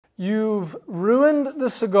You've ruined the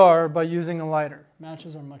cigar by using a lighter.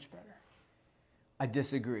 Matches are much better. I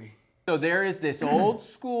disagree. So there is this old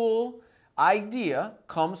school idea,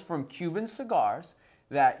 comes from Cuban cigars,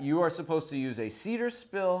 that you are supposed to use a cedar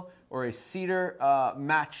spill or a cedar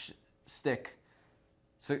matchstick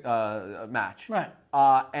match. Right.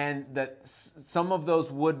 And that some of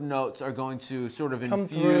those wood notes are going to sort of Come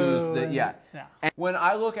infuse through the, and- yeah. yeah. And when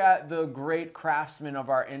I look at the great craftsmen of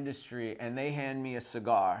our industry and they hand me a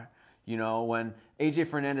cigar, you know, when AJ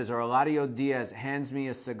Fernandez or Eladio Diaz hands me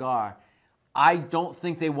a cigar, I don't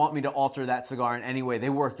think they want me to alter that cigar in any way. They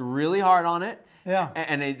worked really hard on it. Yeah.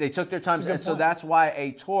 And they took their time. And so point. that's why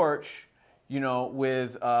a torch, you know,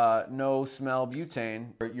 with no smell butane,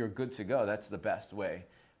 you're good to go. That's the best way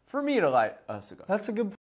for me to light a cigar. That's a good point.